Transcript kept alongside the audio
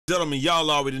Gentlemen, y'all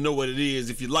already know what it is.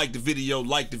 If you like the video,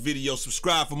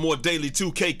 subscribe for more daily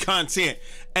 2K content,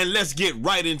 and let's get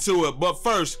right into it. But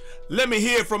first, let me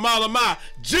hear from all of my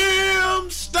gym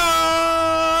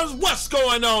stars. What's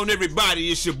going on,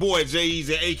 everybody? It's your boy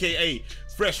Eazy, aka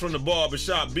Fresh from the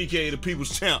Barbershop, BK the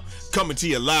People's Champ, coming to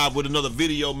you live with another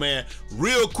video, man.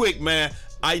 Real quick, man,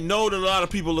 I know that a lot of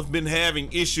people have been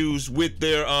having issues with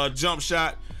their jump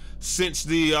shot since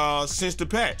the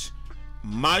patch,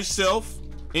 myself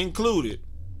included.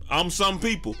 I'm some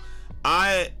people.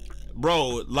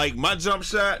 Bro, like my jump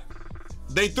shot,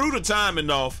 they threw the timing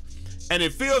off, and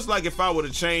it feels like if I were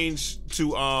to change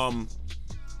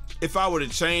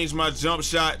my jump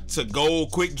shot to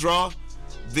gold quick draw,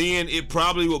 then it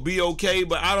probably will be okay,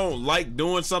 but I don't like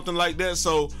doing something like that.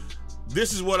 So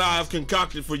this is what I have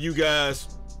concocted for you guys,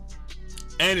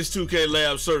 and it's 2K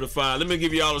Lab certified. Let me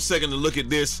give y'all a second to look at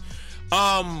this.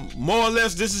 More or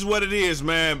less, this is what it is,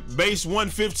 man. Base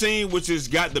 115, which has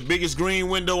got the biggest green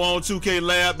window on 2K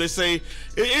Lab. They say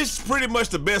it's pretty much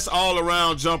the best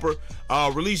all-around jumper.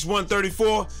 Release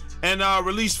 134 and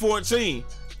release 14,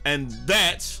 and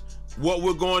that's what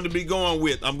we're going to be going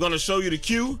with. I'm going to show you the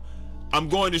queue. I'm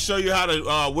going to show you how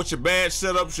to what your badge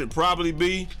setup should probably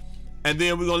be, and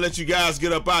then we're gonna let you guys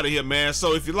get up out of here, man.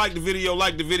 So if you like the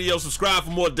video, subscribe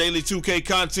for more daily 2K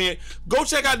content. Go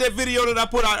check out that video that I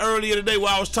put out earlier today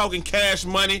where I was talking cash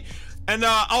money. And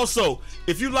also,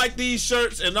 if you like these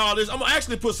shirts and all this, I'm gonna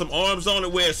actually put some arms on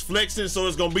it where it's flexing, so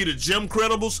it's gonna be the gym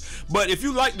credibles. But if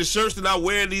you like the shirts that I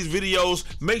wear in these videos,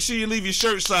 make sure you leave your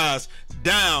shirt size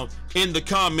down in the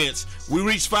comments. We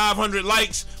reach 500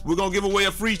 likes, we're gonna give away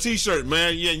a free t-shirt,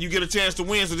 man. Yeah, you get a chance to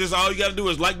win. So just all you gotta do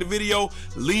is like the video,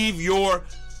 leave your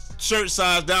shirt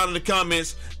size down in the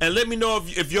comments, and let me know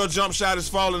if your jump shot is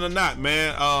falling or not,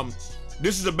 man.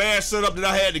 This is a bad setup that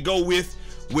I had to go with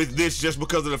this, just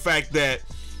because of the fact that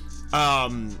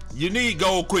you need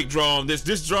gold quick draw on this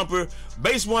jumper.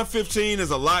 Base 115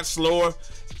 is a lot slower,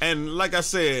 and like I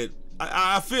said,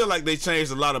 I feel like they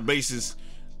changed a lot of bases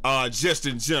just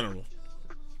in general.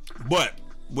 But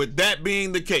with that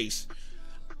being the case,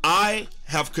 I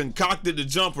have concocted the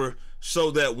jumper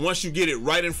so that once you get it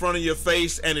right in front of your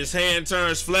face and his hand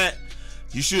turns flat,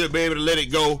 you should be able to let it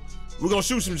go. We're gonna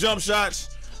shoot some jump shots.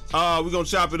 We're gonna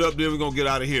chop it up, then we're gonna get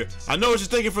out of here. I know what you're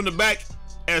thinking from the back.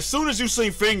 As soon as you see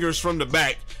fingers from the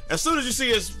back, as soon as you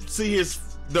see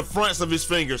the fronts of his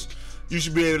fingers, you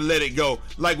should be able to let it go.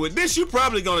 Like with this, you're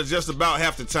probably gonna just about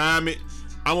have to time it.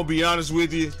 I'm gonna be honest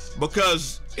with you,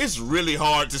 because it's really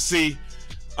hard to see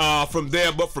from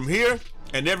there. But from here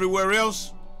and everywhere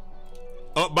else,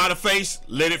 up by the face,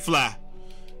 let it fly.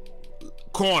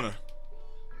 Corner,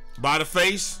 by the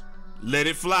face, let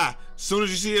it fly. Soon as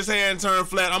you see his hand turn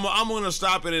flat, I'm gonna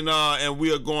stop it, and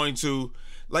we are going to,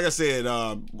 like I said,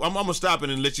 I'm gonna stop it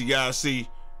and let you guys see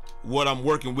what I'm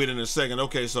working with in a second.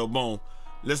 Okay, so boom,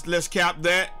 let's cap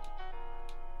that,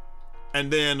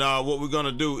 and then what we're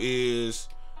gonna do is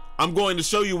I'm going to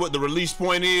show you what the release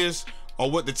point is, or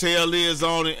what the tail is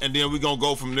on it, and then we're gonna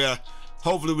go from there.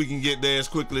 Hopefully we can get there as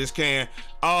quickly as can.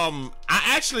 I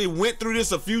actually went through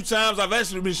this a few times. I've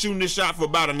actually been shooting this shot for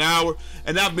about an hour,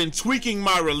 and I've been tweaking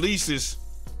my releases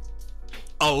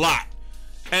a lot.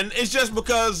 And it's just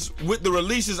because with the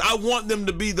releases, I want them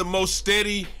to be the most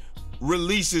steady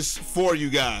releases for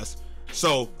you guys.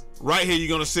 So right here, you're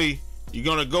gonna see, you're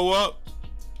gonna go up,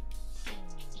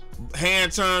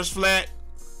 hand turns flat,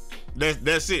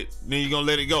 that's it. Then you're gonna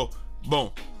let it go,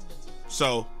 boom.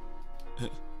 So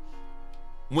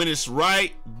when it's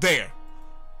right there,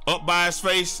 up by his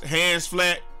face, hands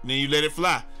flat, then you let it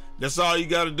fly. That's all you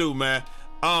gotta do, man.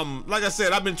 Like I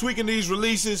said, I've been tweaking these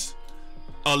releases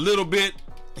a little bit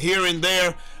here and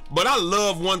there, but I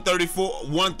love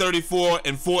 134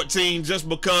 and 14 just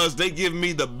because they give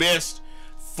me the best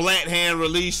flat hand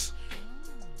release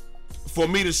for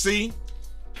me to see.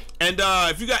 And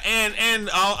if you got and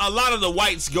a lot of the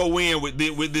whites go in with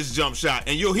this jump shot,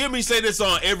 and you'll hear me say this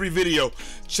on every video: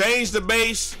 change the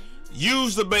base,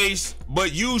 use the base,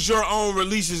 but use your own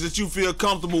releases that you feel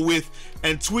comfortable with,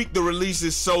 and tweak the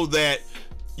releases so that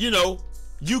you know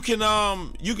you can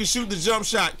shoot the jump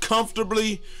shot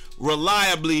comfortably,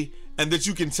 reliably, and that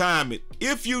you can time it.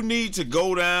 If you need to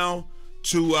go down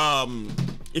to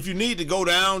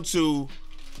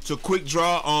quick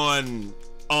draw on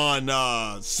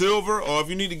silver, or if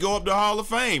you need to go up to Hall of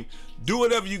Fame, do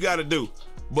whatever you got to do,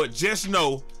 but just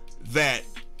know that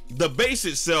the base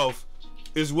itself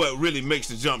is what really makes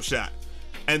the jump shot,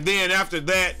 and then after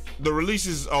that, the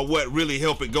releases are what really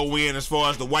help it go in. As far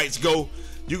as the whites go,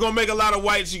 you're gonna make a lot of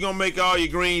whites, you're gonna make all your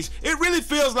greens. It really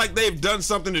feels like they've done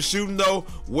something to shooting though,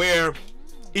 where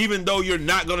even though you're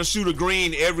not gonna shoot a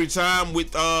green every time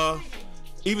with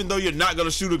even though you're not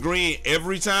gonna shoot a green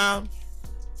every time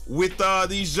with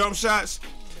these jump shots,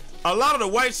 a lot of the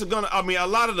whites are gonna, I mean, a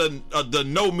lot of the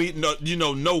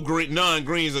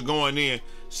non-greens are going in.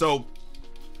 So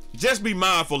just be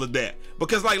mindful of that,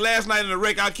 because like last night in the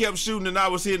rec, I kept shooting and I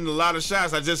was hitting a lot of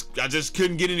shots. I just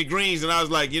couldn't get any greens, and I was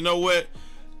like, you know what?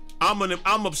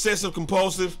 I'm obsessive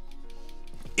compulsive.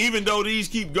 Even though these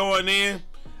keep going in,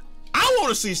 I want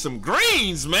to see some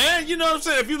greens, man. You know what I'm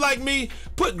saying? If you like me,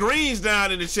 put greens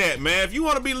down in the chat, man. If you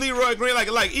want to be Leroy Green,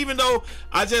 like even though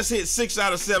I just hit 6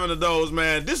 out of 7 of those,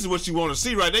 man, this is what you want to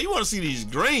see right there. You want to see these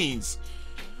greens.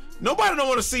 Nobody don't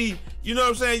want to see, you know what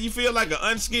I'm saying? You feel like an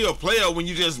unskilled player when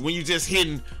you just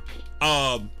hitting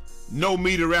no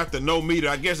meter after no meter.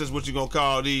 I guess that's what you're gonna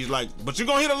call these, like, but you're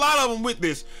gonna hit a lot of them with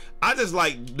this. I just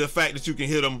like the fact that you can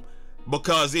hit them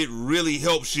because it really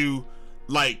helps you,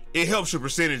 like, it helps your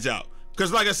percentage out.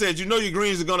 Because like I said, you know your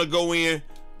greens are gonna go in,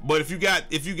 but if you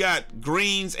got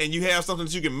greens and you have something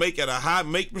that you can make at a high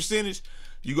make percentage,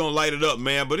 you're gonna light it up,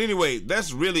 man. But anyway,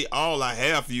 that's really all I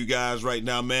have for you guys right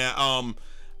now, man.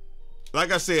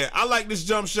 Like I said, I like this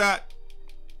jump shot.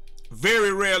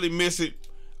 Very rarely miss it.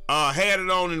 Had it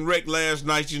on in rec last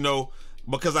night, you know,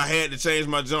 because I had to change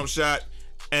my jump shot,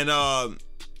 and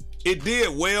it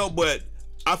did well, but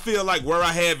I feel like where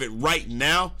I have it right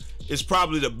now is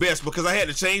probably the best, because I had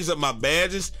to change up my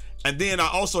badges, and then I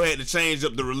also had to change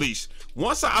up the release.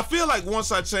 I feel like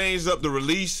once I changed up the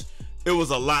release, it was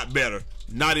a lot better.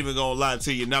 Not even gonna lie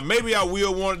to you. Now maybe I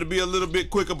will want it to be a little bit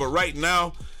quicker, but right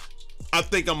now I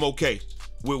think I'm okay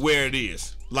with where it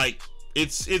is. Like,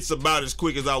 it's about as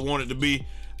quick as I want it to be.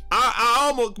 I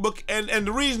almost, and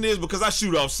the reason is because I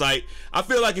shoot off sight. I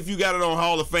feel like if you got it on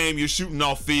Hall of Fame, you're shooting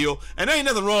off field, and there ain't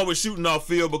nothing wrong with shooting off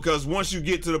field, because once you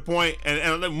get to the point,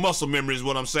 and muscle memory is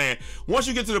what I'm saying, once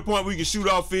you get to the point where you can shoot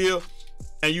off field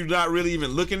and you're not really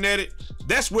even looking at it,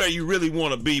 that's where you really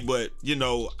want to be. But you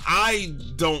know, I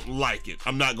don't like it.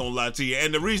 I'm not gonna lie to you.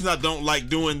 And the reason I don't like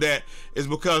doing that is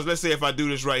because, let's say if I do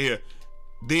this right here,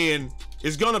 then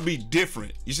it's gonna be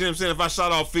different. You see what I'm saying? If I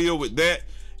shot off field with that,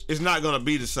 it's not gonna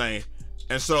be the same.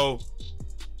 And so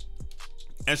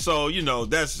you know,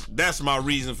 that's my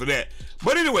reason for that.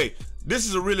 But anyway, this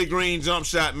is a really green jump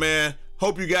shot, man.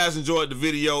 Hope you guys enjoyed the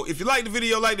video. If you like the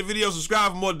video,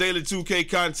 subscribe for more daily 2K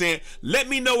content. Let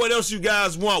me know what else you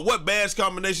guys want, what badge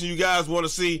combination you guys want to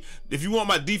see. If you want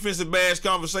my defensive badge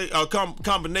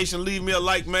combination, leave me a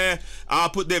like, man.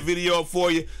 I'll put that video up for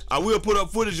you. I will put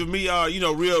up footage of me, you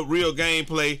know, real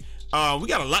gameplay. We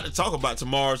got a lot to talk about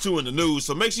tomorrow too in the news,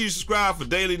 so make sure you subscribe for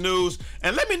daily news,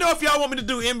 and let me know if y'all want me to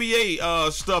do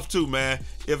NBA stuff too, man.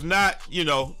 If not, you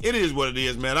know, it is what it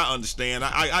is, man. I understand.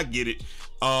 I get it.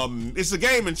 It's a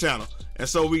gaming channel, and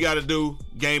so we got to do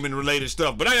gaming related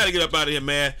stuff. But I got to get up out of here,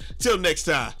 man. Till next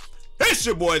time, it's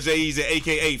your boy Eazy,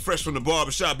 aka Fresh from the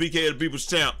Barbershop, BK the People's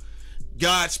Champ.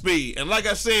 Godspeed. And like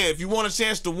I said, if you want a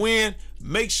chance to win,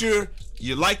 make sure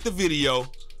you like the video,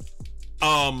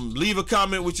 leave a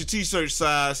comment with your t-shirt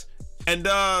size, and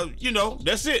you know,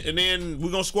 that's it. And then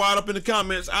we're gonna squad up in the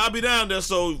comments. I'll be down there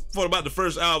for about the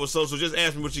first hour or so, so just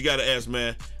ask me what you gotta ask,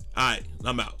 man. All right,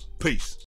 I'm out. Peace.